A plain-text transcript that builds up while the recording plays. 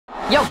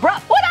Yo, bro,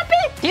 what up, B?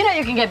 Do you know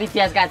you can get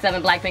BTS,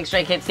 GOT7, Blackpink,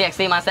 Stray Kids,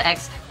 TXT, Monster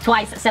X,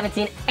 Twice,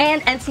 17,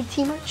 and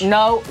NCT merch?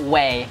 No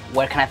way.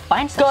 Where can I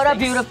find such things? Go to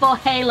Beautiful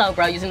Halo,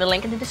 bro, using the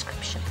link in the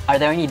description. Are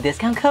there any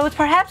discount codes,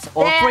 perhaps?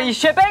 Or free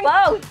shipping?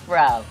 Both,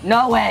 bro.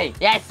 No way.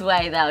 Yes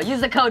way, though.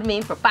 Use the code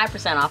MEME for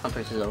 5% off on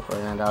purchases over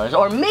 $49,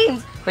 or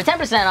MEMES for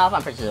 10% off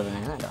on purchases over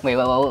 $99. Wait,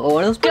 what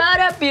are those? Go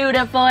to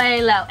Beautiful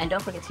Halo, and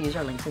don't forget to use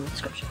our links in the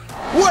description.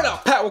 What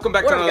up, Pat? Welcome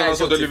back to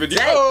another video.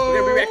 Today, we're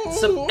gonna be reacting to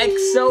some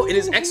EXO. It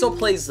is EXO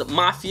Plays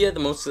MAFIA, the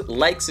most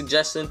liked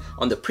suggestion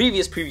on the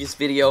previous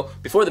video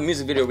before the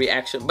music video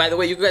reaction. By the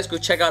way, you guys go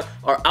check out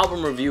our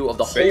album review of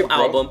the whole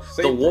album,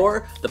 The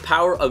War, The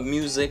Power of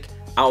Music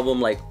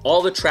album. Like,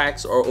 all the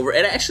tracks are over.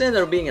 It actually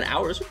ended up being an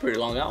hour. It's a pretty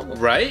long album,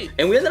 right?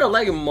 And we ended up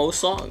liking most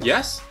songs.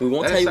 Yes. We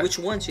won't tell you which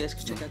ones. You guys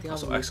can check out the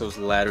album. Also, EXO's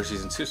Ladder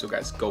Season 2, so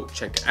guys, go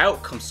check it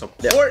out. Come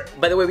support. Yeah.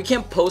 By the way, we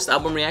can't post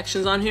album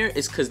reactions on here.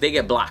 It's because they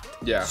get blocked.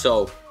 Yeah.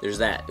 So there's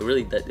that. It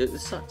really it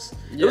sucks.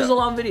 Yeah. It was a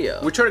long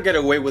video. We try to get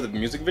away with the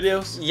music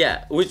videos.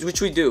 Yeah,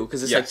 which we do,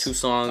 because it's like 2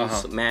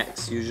 songs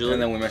max usually.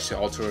 And then we managed to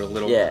alter it a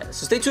little. Yeah.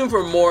 So stay tuned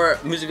for more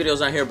music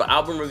videos on here, but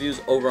album reviews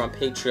over on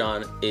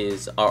Patreon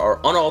are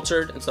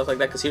unaltered and stuff like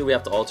that, because here we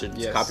have to alter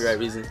copyright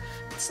reasons,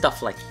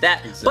 stuff like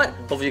that. Exactly. But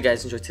hopefully you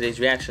guys enjoyed today's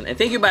reaction. And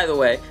thank you, by the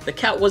way. The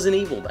cat wasn't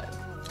evil, by the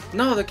way.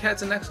 No, the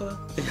cat's an excellent.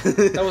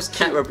 That was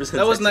cat represents.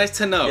 That was nice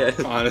to know,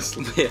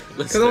 honestly. Yeah,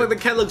 because the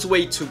cat looks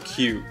way too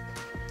cute.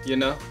 You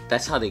know?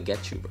 That's how they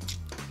get you, bro.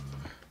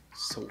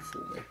 So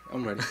full, man.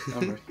 I'm ready.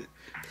 I'm ready.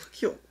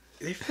 Yo,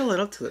 they fill it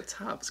up to the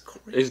top. It's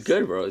crazy. It's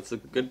good, bro. It's a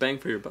good bang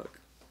for your buck.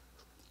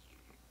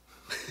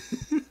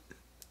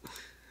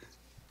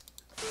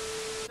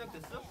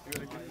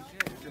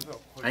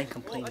 I ain't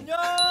complaining.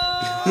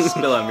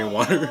 Spill out me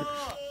water.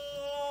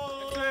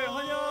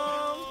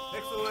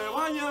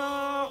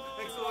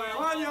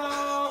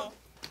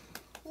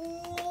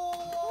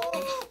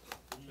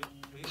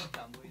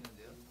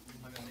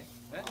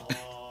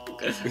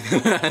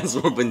 That's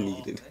more but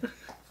needed.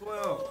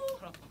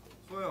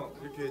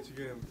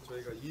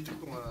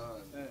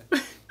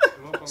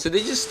 So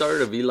they just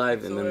started a V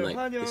Live and then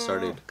like they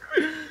started.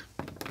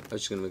 I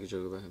was just gonna make a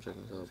joke about him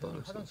checking himself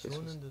out.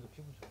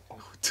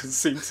 To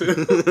sing too.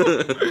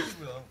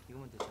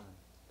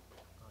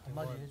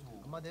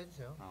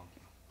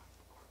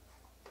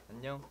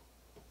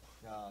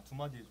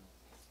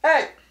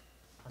 Hey!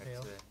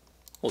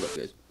 Hold up,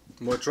 guys.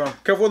 More drum.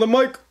 Careful with the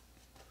mic.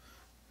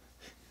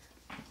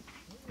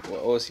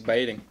 What was he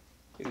biting?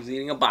 He was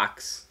eating a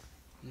box.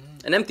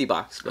 An empty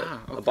box, but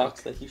a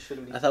box that he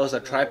shouldn't be. I thought it was a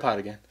tripod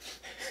again.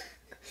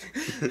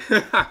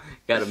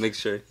 Gotta make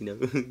sure, you know.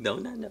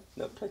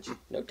 No touch.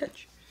 No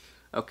touch.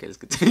 Okay, let's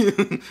continue.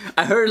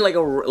 I heard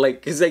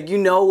cause like you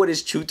know what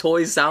his chew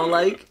toys sound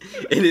like,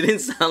 and it didn't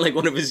sound like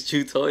one of his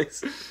chew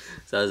toys.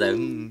 So I was like,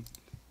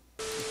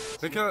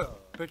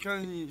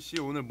 백현 씨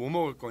오늘 뭐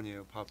먹을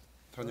거니에요? 밥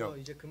저녁.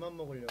 이제 그만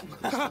먹으려고.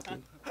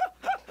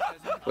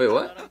 Wait,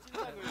 what?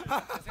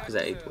 Because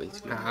I ate way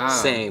too much.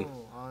 Same.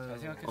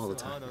 All the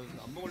time.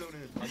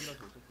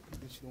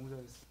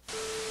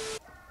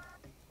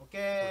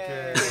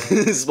 오케이.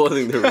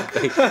 Spoiling the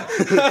replay.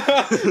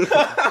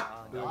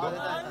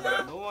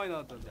 너무 많이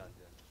나왔던데 안 돼.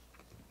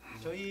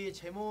 저희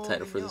제목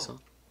title for the song.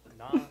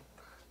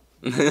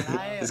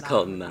 It's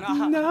called Na.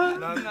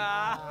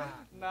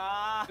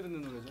 나.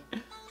 듣는 노래죠.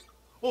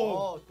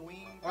 오,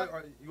 도잉.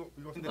 이거.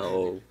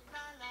 Oh.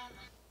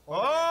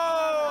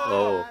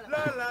 오.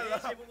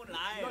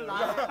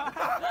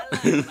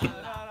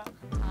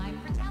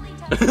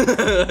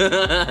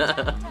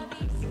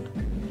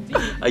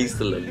 I used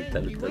to love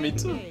Lita. Me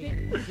too.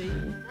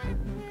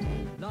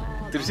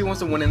 Did you see once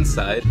the one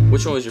inside?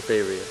 Which one was your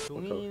favorite?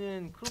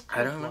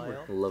 I don't remember.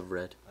 Love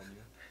Red.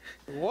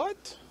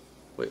 What?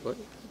 Wait, what?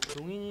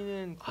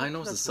 I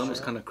know the sun was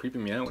kind of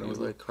creeping me out when it was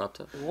like cropped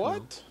up.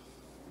 What?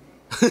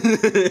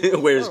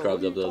 Where's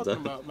cropped up all the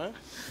time? Man?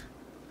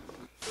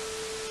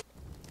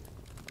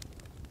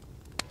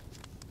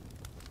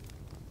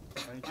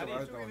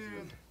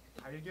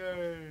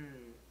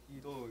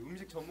 달걀이도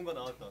음식 전문가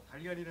나왔다.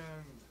 달걀이랑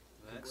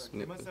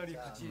게맛살이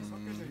같이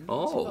섞여져 있는.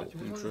 Oh,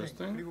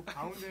 interesting. 그리고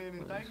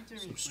가운데는 딸기잼이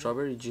some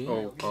strawberry jam.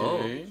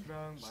 Okay.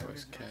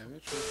 마요네즈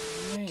Cabbage.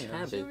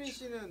 최민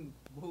씨는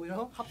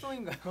뭐요?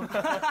 합성인가요?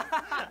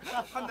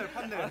 판넬.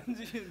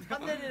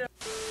 판넬이랑.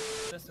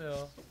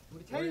 됐어요.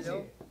 우리 태희 씨.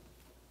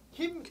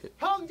 김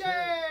형제.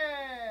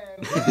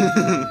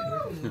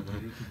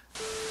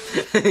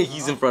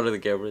 He's in front of the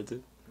camera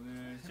too.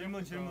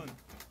 질문.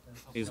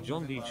 Is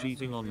John D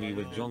cheating on me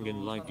with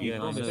Jongin? Like,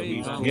 yeah, I know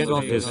he's. Get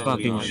off his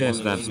fucking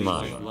chest, that's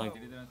mine.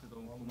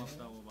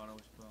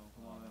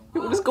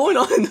 What is going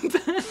on in the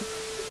back?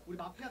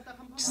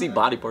 You see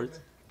body parts?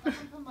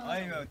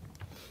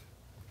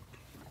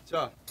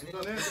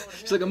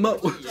 She's like a mo.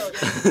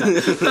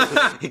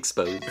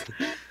 Exposed.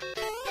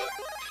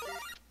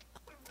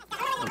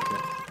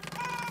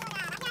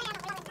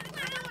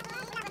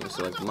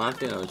 Select the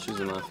Mafia, I would choose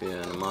the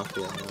Mafia, and the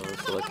Mafia, I would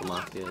select the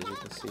Mafia, as you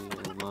can see,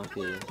 and the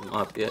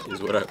Mafia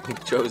is what I've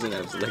chosen.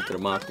 I've selected a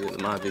Mafia. The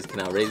Mafias can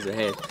now raise their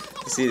hand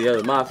to see the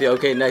other Mafia.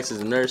 Okay, next is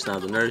the nurse. Now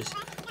the nurse,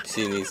 you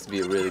UFC needs to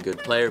be a really good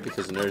player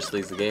because the nurse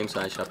leads the game, so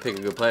I shall pick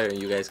a good player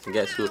and you guys can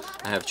guess who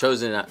I have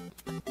chosen.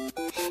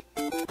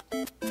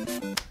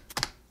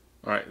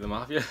 Alright, the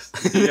Mafia?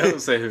 You don't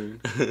say who.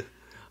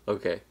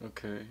 Okay.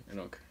 Okay,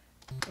 and okay.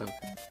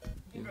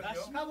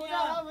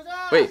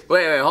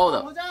 Wait, hold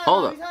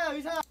up.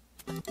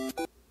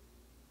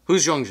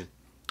 Who's Jongjin?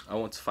 I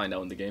want to find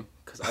out in the game,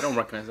 because I don't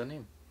recognize that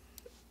name.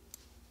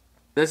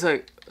 That's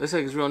like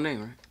his real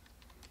name, right?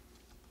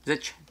 Is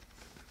that Chen?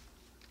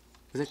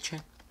 Is that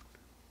Chen?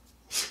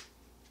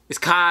 It's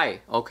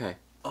Kai. Okay.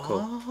 Cool.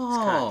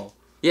 Oh.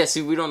 Yeah,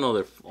 see, we don't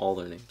know all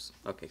their names.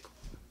 Okay, cool.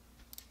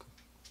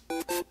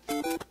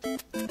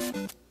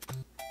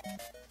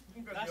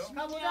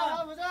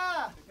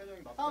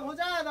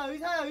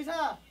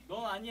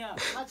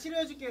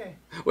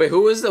 Wait,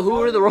 who were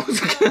the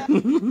roles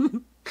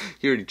again?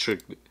 You already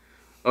tricked me.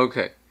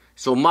 Okay,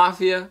 so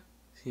Mafia.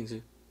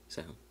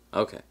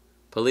 Okay,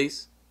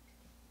 police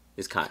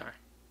is Kai,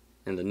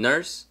 and the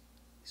nurse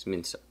is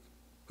Minsuk.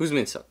 Who's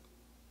Minsuk?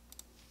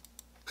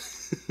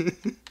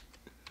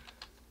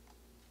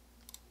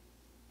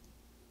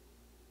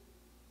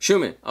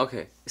 Shumin.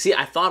 Okay. See,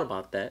 I thought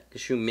about that.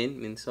 Shumin,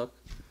 Minsuk,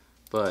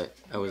 but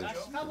I wasn't.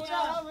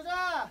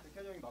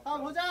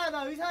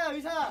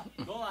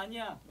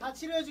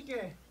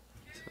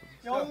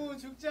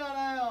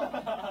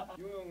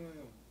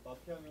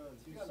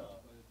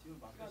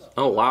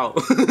 Oh wow.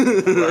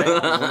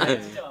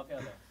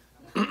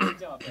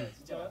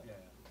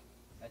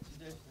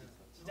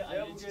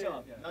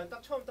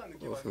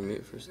 Well, for me,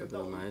 for something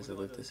in my eyes, I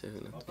like to say who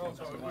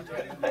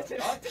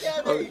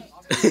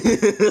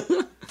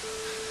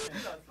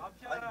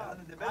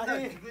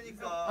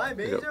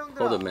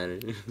Hold up,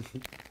 manager.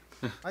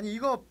 아니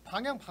이거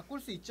방향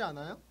바꿀 수 있지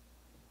않아요?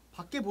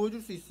 밖에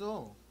보여줄 수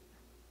있어.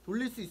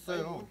 돌릴 수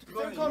있어요.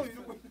 셀카로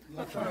이러고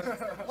있어.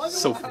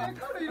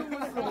 셀카로 이러고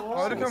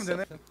있어. 이렇게 하면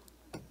되네.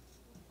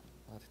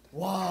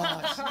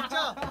 와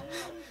진짜.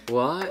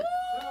 What?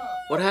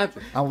 What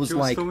happened? I was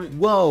like,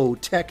 whoa,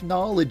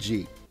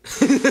 technology.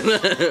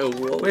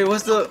 Wait,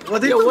 what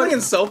they putting in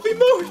selfie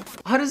mode?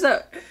 How does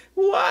that?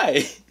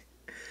 Why?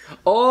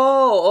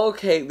 Oh,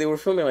 okay. They were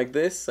filming like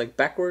this, like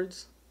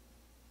backwards.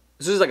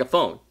 This is like a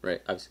phone,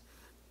 right? Obviously.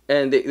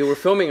 And they were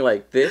filming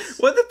like this.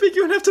 What the pick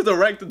you have to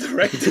direct the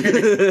director?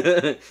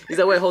 He's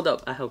like, wait, hold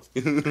up, I help.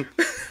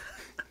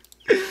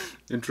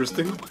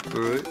 Interesting.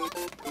 Alright.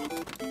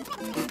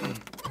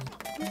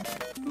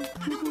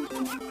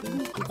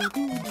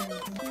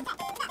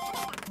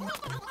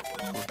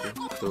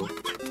 Okay, cool.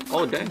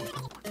 Oh, dang.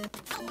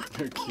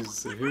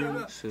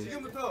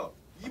 지금부터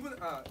 1분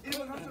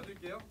 3초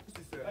드릴게요. 할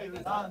수 있어요.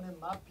 나는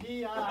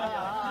마피아.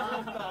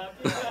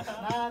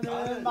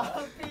 나는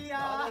마피아.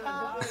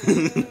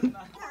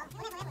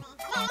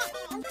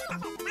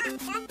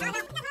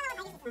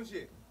 현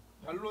씨,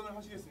 반론을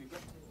하시겠습니까?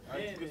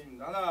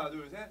 알겠습니다. 하나,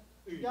 둘, 셋.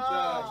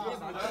 자,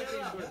 죽었습니다.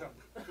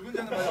 죽은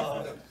자는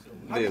말이었습니다.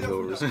 They have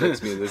no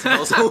respects me in this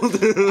household.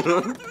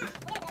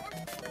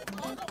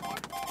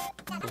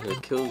 They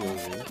killed me,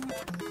 man.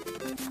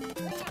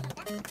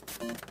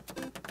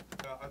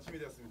 자, 아침이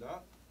되었습니다.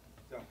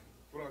 자,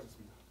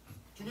 돌아가셨습니다.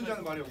 죽은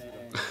자는 말이 없습니다.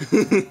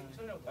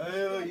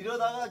 에휴,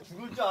 이러다가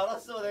죽을 줄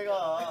알았어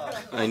내가.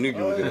 I knew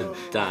you were gonna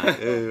die.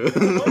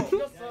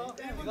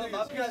 이건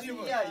마피아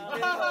신이야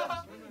이게.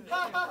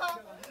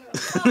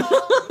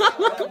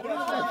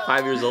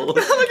 5 years old.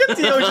 Look at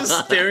Theo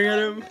just staring at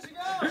him.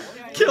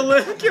 Kill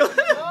him, kill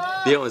him.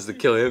 Theo wants to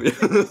kill him.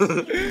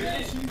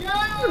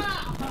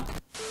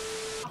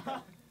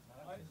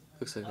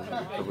 Looks like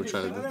we're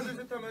trying to do.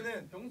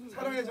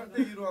 사랑의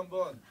작대기로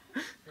한번.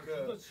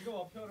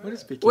 What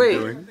is Picky Wait,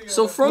 doing?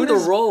 so from the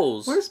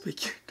rolls. What is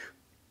Picky doing?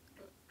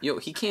 Yo,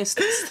 he can't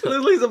stay still.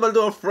 Literally, he's about to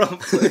do a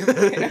front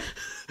flip.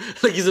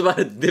 Like he's about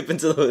to dip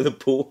into the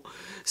pool.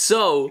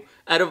 So,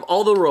 out of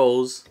all the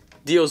roles,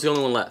 Dio's the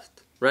only one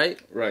left, right?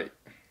 Right.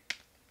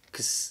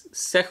 Because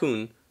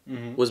Sehun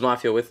was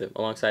Mafia with him,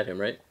 alongside him,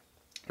 right?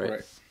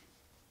 Right.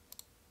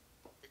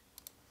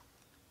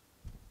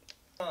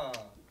 하나,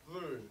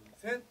 둘,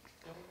 셋.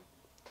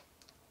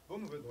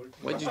 너는 왜 널?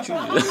 Why'd you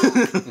choose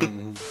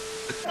it?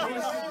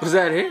 Was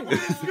that him?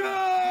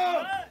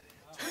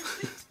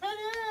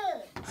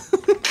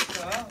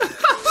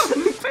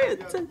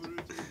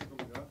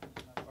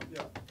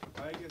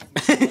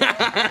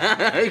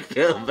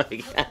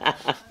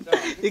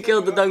 He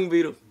killed the dung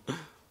beetle.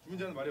 죽은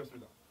자는 말이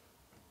없습니다.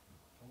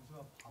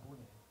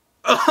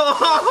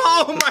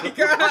 Oh my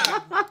god!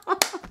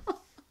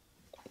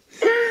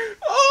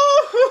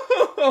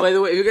 By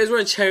the way, if you guys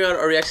want to check out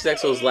our Reaction to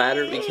EXO's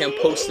ladder, we can't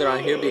post it on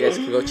here, but you guys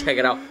can go check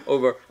it out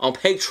over on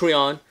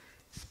Patreon.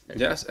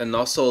 Yes, and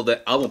also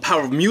the album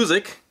Power of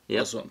Music. Yep.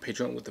 Also on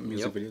Patreon with the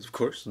music videos, of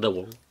course. The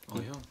one. Oh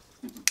yeah.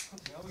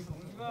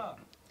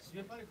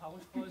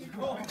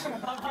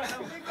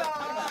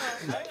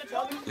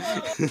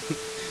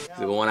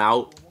 They going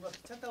out.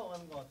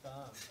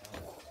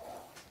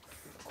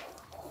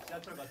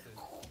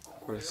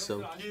 We're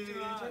so.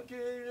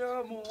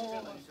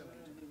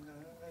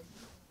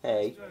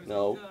 Hey,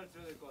 no.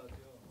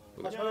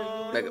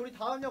 우리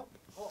다음 역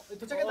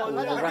도착했다.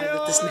 We'll arrive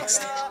at this next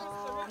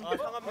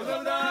stage.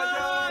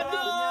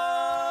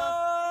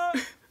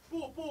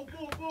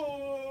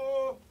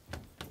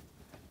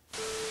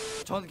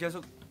 전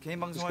계속 개인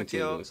방송 Just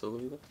continue 할게요. doing solo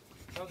이거?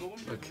 나 녹음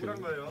좀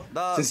누구랑 가요?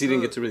 나 Since you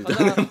didn't get to really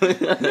done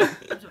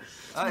it.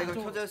 아 이거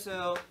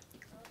켜졌어요.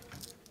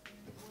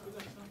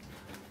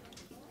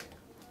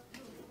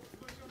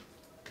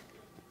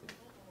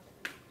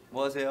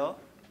 뭐 하세요?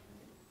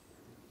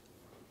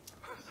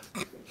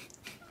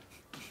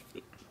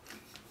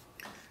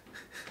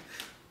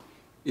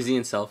 Is he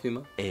in selfie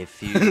mode? A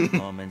few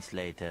moments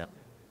later.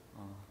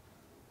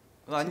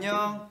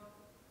 안녕.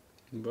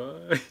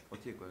 Bye.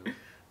 어떻게 거요?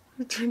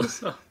 Turn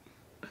this off.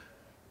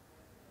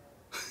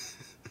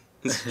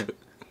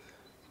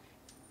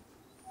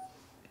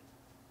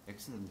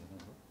 X는 되나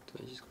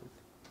이거?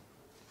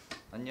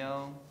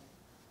 안녕.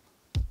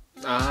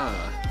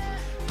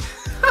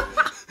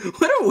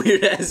 What a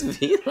weird ass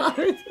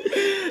V-line.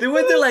 They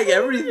went through like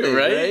everything,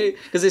 right?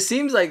 Because it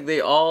seems like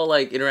they all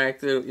like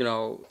interacted. You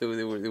know, they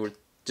were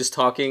just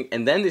talking,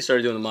 and then they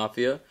started doing the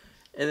Mafia,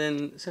 and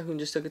then Sehun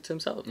just took it to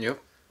himself. Yep.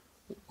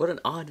 What an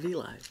odd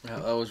V-line. Yeah,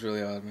 that was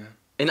really odd, man.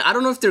 And I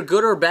don't know if they're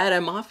good or bad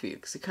at Mafia,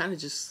 because it kind of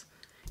just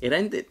it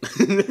ended.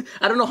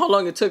 I don't know how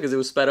long it took, because it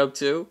was sped up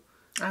too.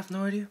 I have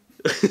no idea.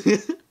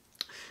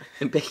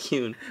 And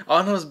Baekhyun. All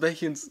I know is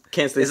Baekhyun's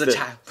Can't stay is still. a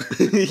child.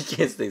 He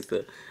can't stay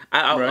still.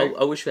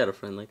 I wish we had a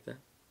friend like that.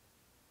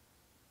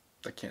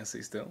 That can't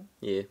stay still.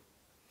 Yeah.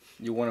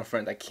 You want a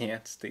friend that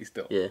can't stay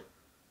still. Yeah.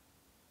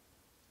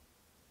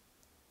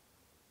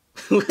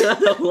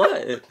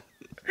 What?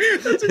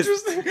 That's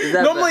interesting. Is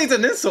that Normally it's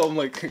an insult. I'm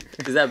like,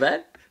 Is that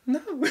bad? no.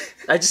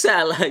 I just said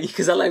I like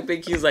because I like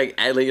Big Q's like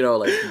you know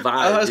like vibe.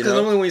 That's You because know?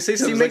 normally when you say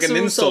something, He it's like makes an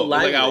it so insult.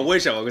 Like I lively.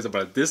 wish I was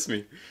about to diss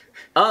me.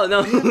 Oh no,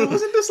 It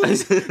wasn't this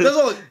like, that's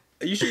all.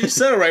 You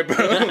said it right, bro.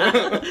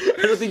 I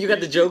don't think you got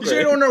the joke You sure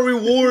you right. don't want to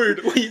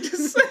reward what you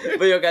just said.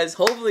 But yo guys,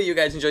 hopefully you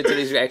guys enjoyed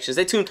today's reaction.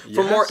 Stay tuned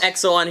for more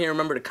EXO on here.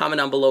 Remember to comment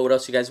down below what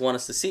else you guys want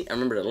us to see. And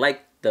remember to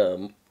like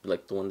the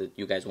one that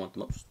you guys want the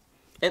most.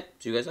 And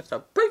see you guys next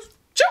time. Peace.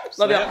 Cheers.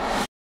 Love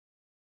y'all.